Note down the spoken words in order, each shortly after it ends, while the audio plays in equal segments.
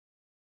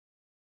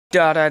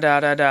Da da da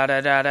da da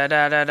da da da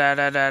da da da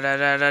da da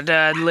da da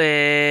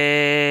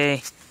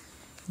Dudley.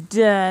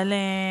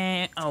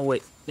 Dudley. Oh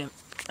wait,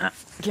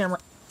 camera.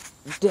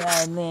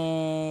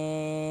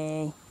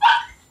 Dudley.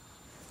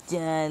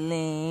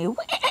 Dudley.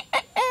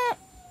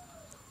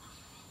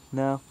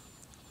 No,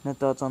 no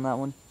thoughts on that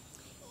one.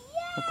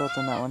 No thoughts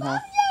on that one, huh?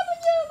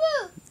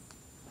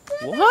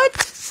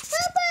 What?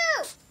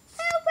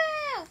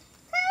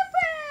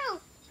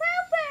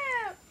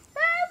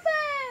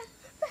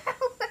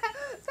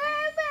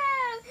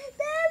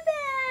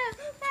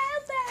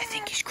 I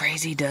think he's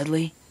crazy,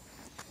 Dudley.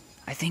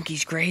 I think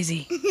he's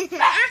crazy.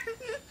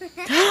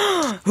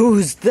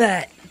 Who's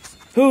that?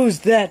 Who's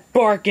that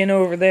barking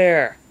over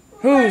there?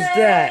 Who's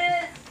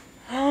that?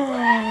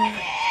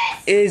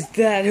 Is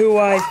that who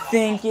I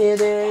think it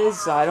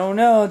is? I don't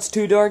know. It's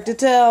too dark to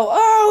tell.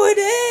 Oh, it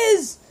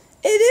is!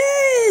 It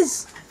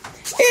is!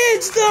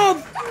 It's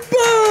the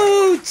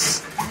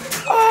Boots!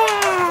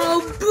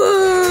 Oh,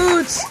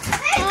 Boots!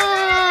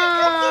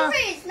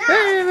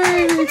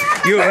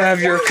 You'll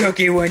have your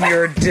cookie when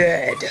you're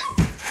dead.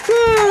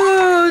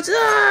 Boots!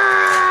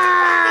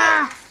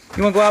 Ah!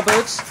 You wanna go out,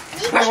 Boots?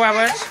 Wanna go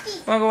out,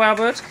 Boots? Wanna go out,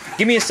 Boots?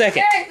 Give me a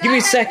second. Give me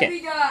a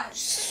second.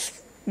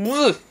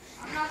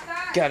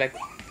 Gotta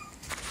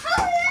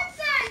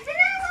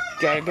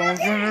go in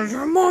front of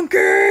your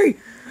monkey!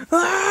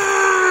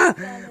 Ah!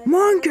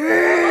 Monkey!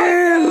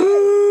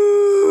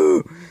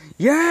 Ooh!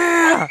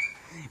 Yeah!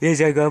 He's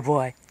a good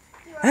boy.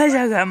 He's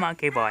a good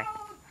monkey boy.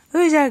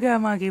 Who's a good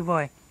monkey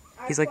boy?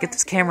 He's like, get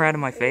this camera out of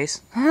my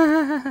face.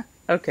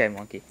 Okay,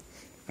 monkey.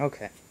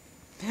 Okay.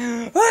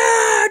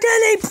 Ah!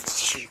 Daddy!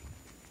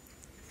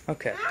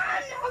 Okay.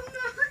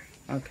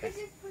 Okay.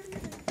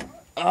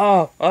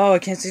 Oh, I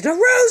can't see the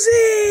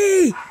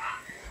Rosie!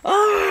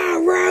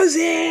 Oh,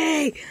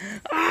 Rosie!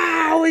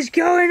 Oh, what's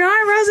going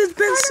on, Rosie? It's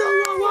been so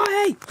long. Oh,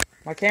 hey!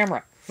 My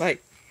camera. Wait.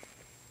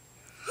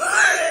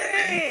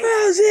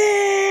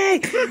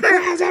 Rosie!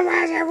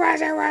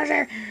 Rosie!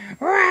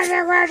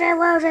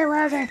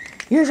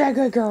 You're a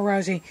good girl,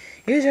 Rosie.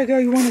 You're a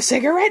girl. You want a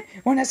cigarette?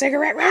 Want a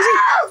cigarette, Rosie?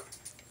 No!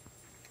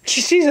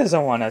 She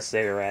doesn't want a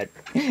cigarette.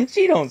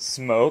 She don't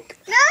smoke.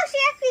 No, she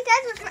actually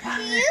does.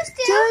 She used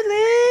to.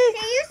 Dudley!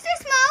 She used to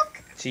smoke.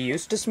 She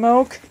used to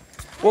smoke?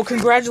 Well,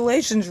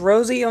 congratulations,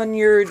 Rosie, on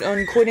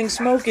quitting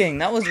smoking.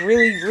 That was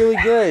really, really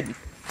good.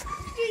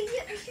 She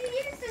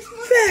used to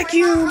smoke.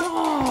 Vacuum!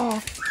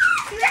 Oh.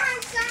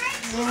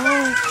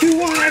 You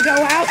wanna go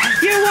out?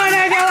 You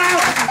wanna go out?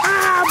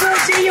 Ah,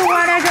 Bootsy, you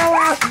wanna go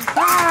out?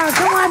 Ah,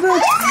 come on,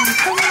 Boots.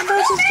 Come on,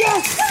 Boots, let's go.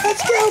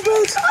 Let's go,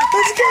 Boots.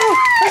 Let's go.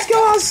 Let's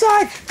go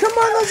outside. Come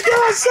on, let's go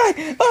outside.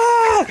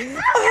 Ah!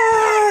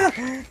 Ah!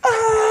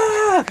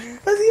 Ah!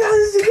 Let's go,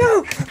 let's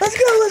go. Let's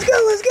go, let's go,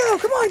 let's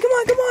go. Come on, come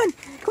on, come on.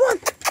 Come on.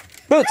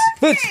 Boots,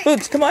 Boots,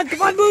 Boots. Come on,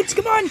 come on, Boots,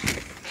 come on.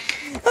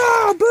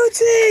 Oh,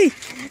 Bootsy.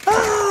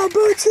 Oh,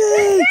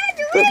 Bootsy.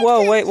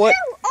 Whoa, wait, what?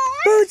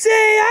 Bootsy!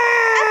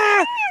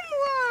 Ah!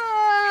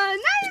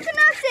 Now you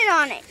cannot sit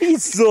on it.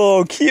 He's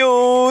so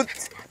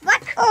cute.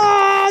 What?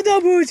 Oh,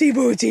 the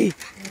Bootsy.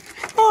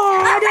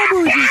 Oh, the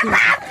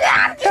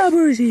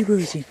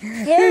Bootsy.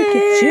 Look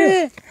at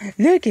you.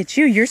 Look at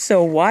you. You're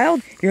so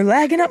wild. You're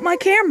lagging up my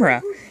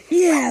camera.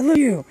 Yeah, look at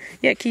you.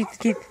 Yeah, keep.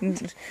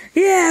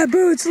 Yeah,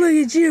 Boots, look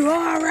at you.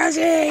 Oh,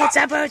 Rosie. It's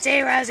a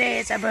Bootsy, Rosie.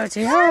 It's a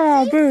Bootsy.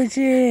 Oh,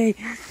 Bootsy.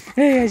 Look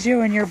at you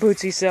and your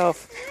Bootsy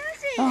self.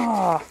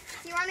 Oh.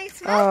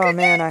 Oh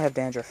man, I have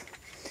dandruff.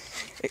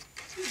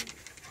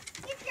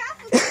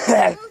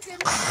 I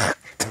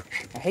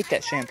hate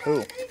that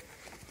shampoo.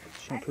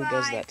 Shampoo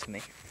does that to me.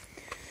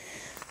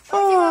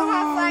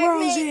 Oh,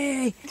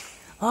 Rosie!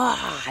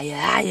 Oh,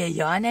 yeah, you're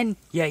yawning.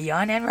 You're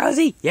yawning,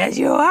 Rosie? Yes,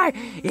 you are.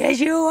 Yes,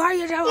 you are.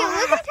 Yes, you are.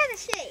 Yeah, look into the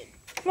shade.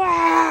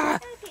 Ah!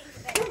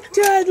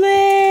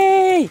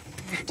 Dudley!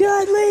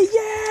 Dudley,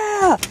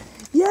 yeah!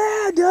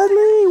 Yeah,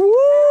 Dudley!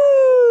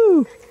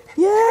 Woo!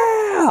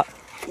 Yeah!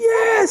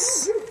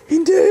 Yes!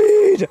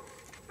 Indeed!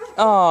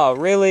 Oh,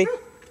 really?